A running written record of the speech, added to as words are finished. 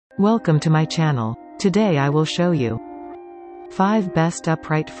Welcome to my channel. Today I will show you 5 best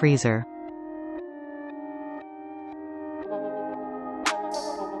upright freezer.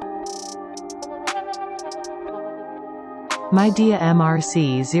 Midea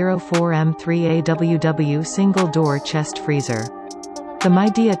MRC04M3AWW Single Door Chest Freezer. The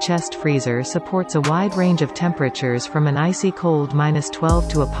Midea chest freezer supports a wide range of temperatures from an icy cold -12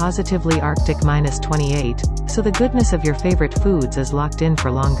 to a positively Arctic -28, so the goodness of your favorite foods is locked in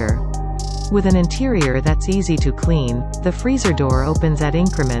for longer. With an interior that's easy to clean, the freezer door opens at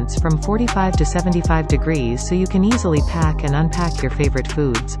increments from 45 to 75 degrees so you can easily pack and unpack your favorite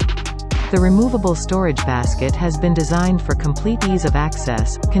foods. The removable storage basket has been designed for complete ease of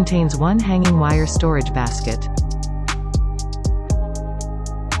access, contains one hanging wire storage basket.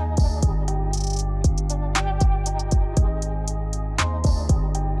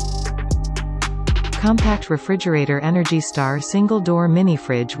 Compact refrigerator Energy Star single door mini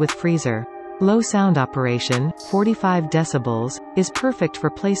fridge with freezer. Low sound operation, 45 decibels, is perfect for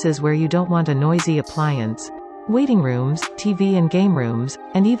places where you don't want a noisy appliance. Waiting rooms, TV and game rooms,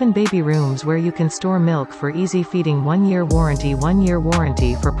 and even baby rooms where you can store milk for easy feeding. 1-year warranty, 1-year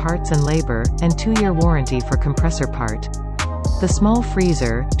warranty for parts and labor, and 2-year warranty for compressor part. The small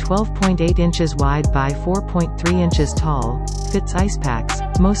freezer, 12.8 inches wide by 4.3 inches tall, fits ice packs,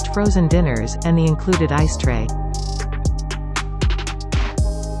 most frozen dinners, and the included ice tray.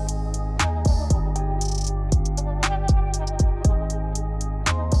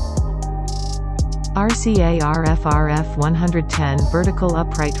 RCA RFRF 110 Vertical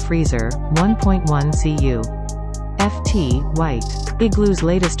Upright Freezer, 1.1 cu. FT, White. Igloo's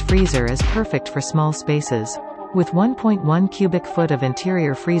latest freezer is perfect for small spaces. With 1.1 cubic foot of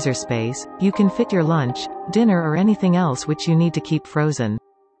interior freezer space, you can fit your lunch, dinner or anything else which you need to keep frozen.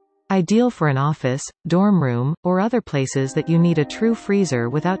 Ideal for an office, dorm room, or other places that you need a true freezer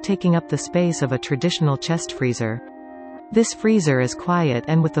without taking up the space of a traditional chest freezer. This freezer is quiet,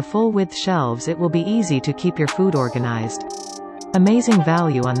 and with the full-width shelves it will be easy to keep your food organized. Amazing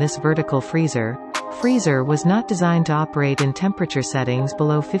value on this vertical freezer. Freezer was not designed to operate in temperature settings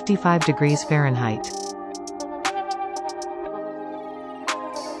below 55 degrees Fahrenheit.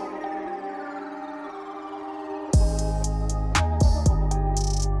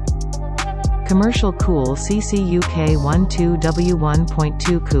 Commercial Cool CCUK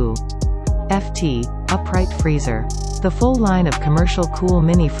 12W1.2 Cu. FT, Upright Freezer. The full line of Commercial Cool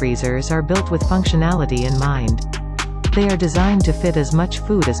mini freezers are built with functionality in mind. They are designed to fit as much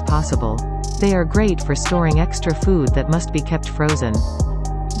food as possible. They are great for storing extra food that must be kept frozen.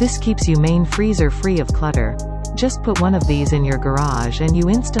 This keeps you main freezer free of clutter. Just put one of these in your garage and you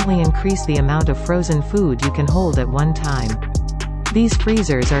instantly increase the amount of frozen food you can hold at one time. These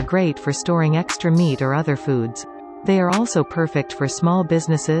freezers are great for storing extra meat or other foods. They are also perfect for small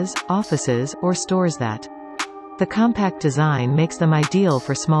businesses, offices, or stores that. The compact design makes them ideal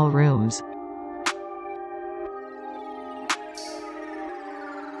for small rooms.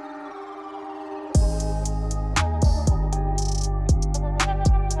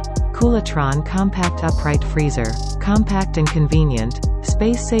 Coolatron Compact Upright Freezer. Compact and convenient,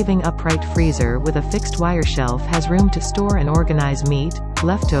 space-saving upright freezer with a fixed wire shelf has room to store and organize meat,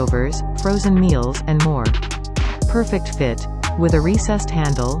 leftovers, frozen meals, and more. Perfect fit. With a recessed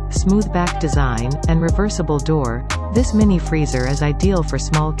handle, smooth back design, and reversible door, this mini freezer is ideal for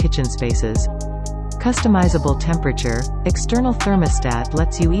small kitchen spaces. Customizable temperature, external thermostat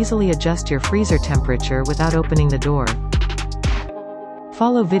lets you easily adjust your freezer temperature without opening the door.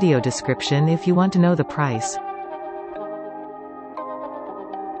 Follow video description if you want to know the price.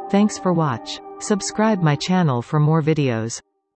 Thanks for watch. Subscribe my channel for more videos.